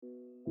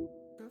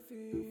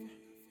Koffie,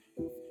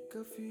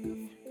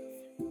 Koffie,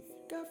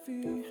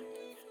 Koffie,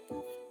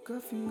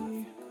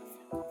 Koffie,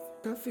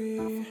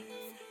 Koffie,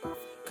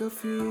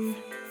 Koffie,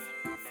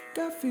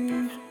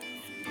 Koffie.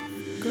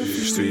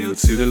 Je suis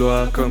au-dessus des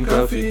lois comme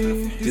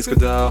Koffie, disque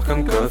d'or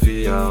comme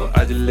Koffie,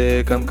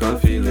 adulé comme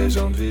Koffie,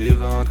 légende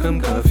vivante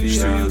comme Koffie. Je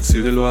suis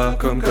au-dessus des lois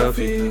comme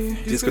Koffie,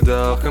 disque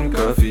d'or comme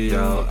Koffie,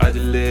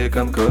 adulé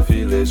comme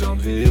Koffie,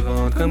 légende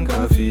vivante comme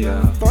Koffie.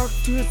 Fuck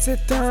toutes ces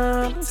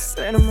teintes,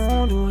 c'est le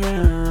monde ou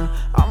rien.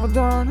 En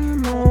dans le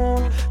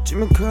monde, tu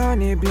me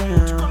connais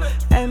bien.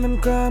 Elle m'aime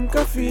comme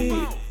Koffie,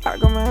 pas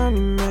comme un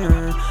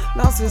humain.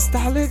 Dans ce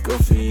style de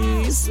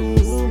Koffie,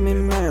 sous mes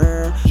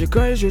mains. Je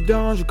colle et je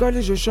danse, je colle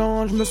et je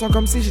change. Je me sens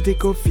comme si j'étais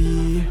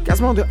Koffie.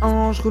 Cassement de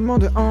hanche, roulement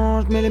de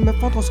hanche. Mais les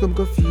meufs en transe comme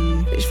Koffie.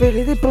 Et je fais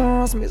les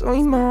dépenses, maison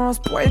immense.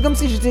 Poil comme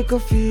si j'étais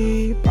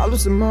Koffie. Parle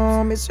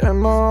doucement, mais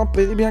sûrement.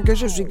 Pédez bien que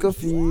je suis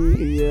Koffie.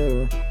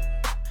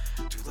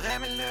 Tu voudrais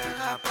mettre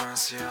le rapin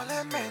sur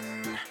le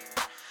mène.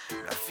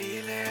 La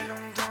file est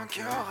longue donc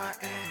y'aura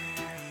air.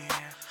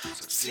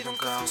 Sauf si ton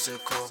corps se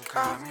courbe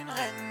comme une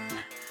reine.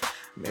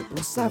 Mais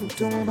pour ça, vous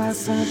tombe à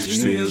sentir. Je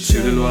suis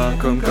au-dessus des lois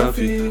comme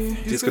Koffie,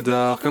 disque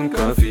d'or comme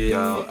Koffie,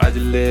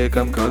 adulé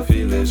comme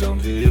Koffie, légende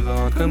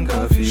vivante comme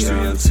Koffie. Je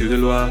suis au-dessus des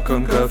lois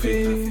comme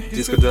Koffie,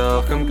 disque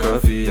d'or comme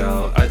Koffie,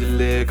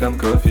 adulé comme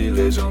Koffie,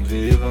 légende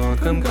vivante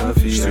comme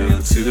Koffie. Je suis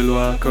au-dessus des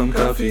lois comme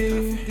Koffie,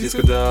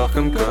 disque d'or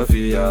comme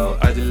Koffie,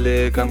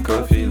 adulé comme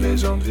Koffie,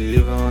 légende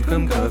vivante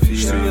comme Koffie.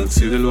 Je suis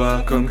au-dessus des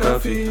lois comme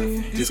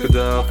Koffie, disque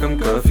d'or comme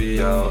Koffie,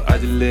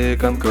 adulé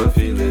comme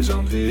Koffie,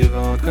 légende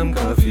vivante comme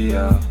Koffie.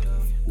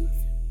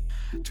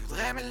 Tu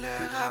voudrais mettre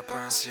le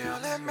rapin sur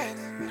le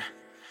mène.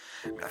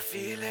 La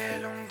file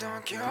est longue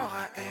donc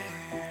y'aura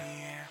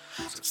air.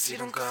 Sauf si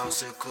ton corps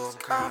se courbe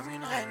comme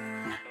une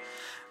reine.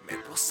 Mais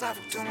pour ça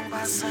faut que ton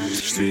bas Je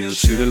suis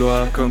au-dessus des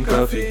lois comme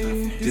Koffie,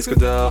 disque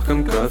d'or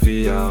comme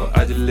Koffie,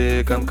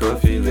 adulé comme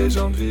Koffie,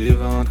 légende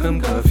vivante comme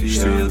Koffie.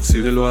 Je suis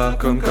au-dessus des lois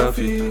comme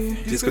Koffie,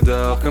 disque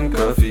d'or comme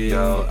Koffie,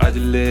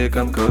 adulé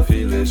comme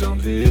Koffie, légende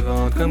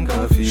vivante comme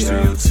Koffie. Je suis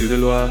au-dessus des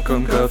lois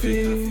comme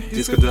Koffie,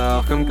 disque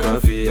d'or comme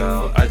Koffie,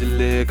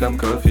 adulé comme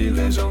Koffie,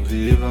 légende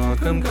vivante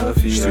comme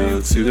Koffie. Je suis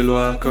au-dessus des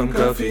lois comme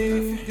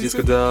Koffie,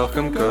 disque d'or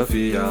comme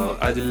Koffie,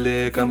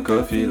 adulé comme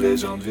Koffie,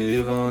 légende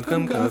vivante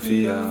comme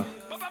Koffie.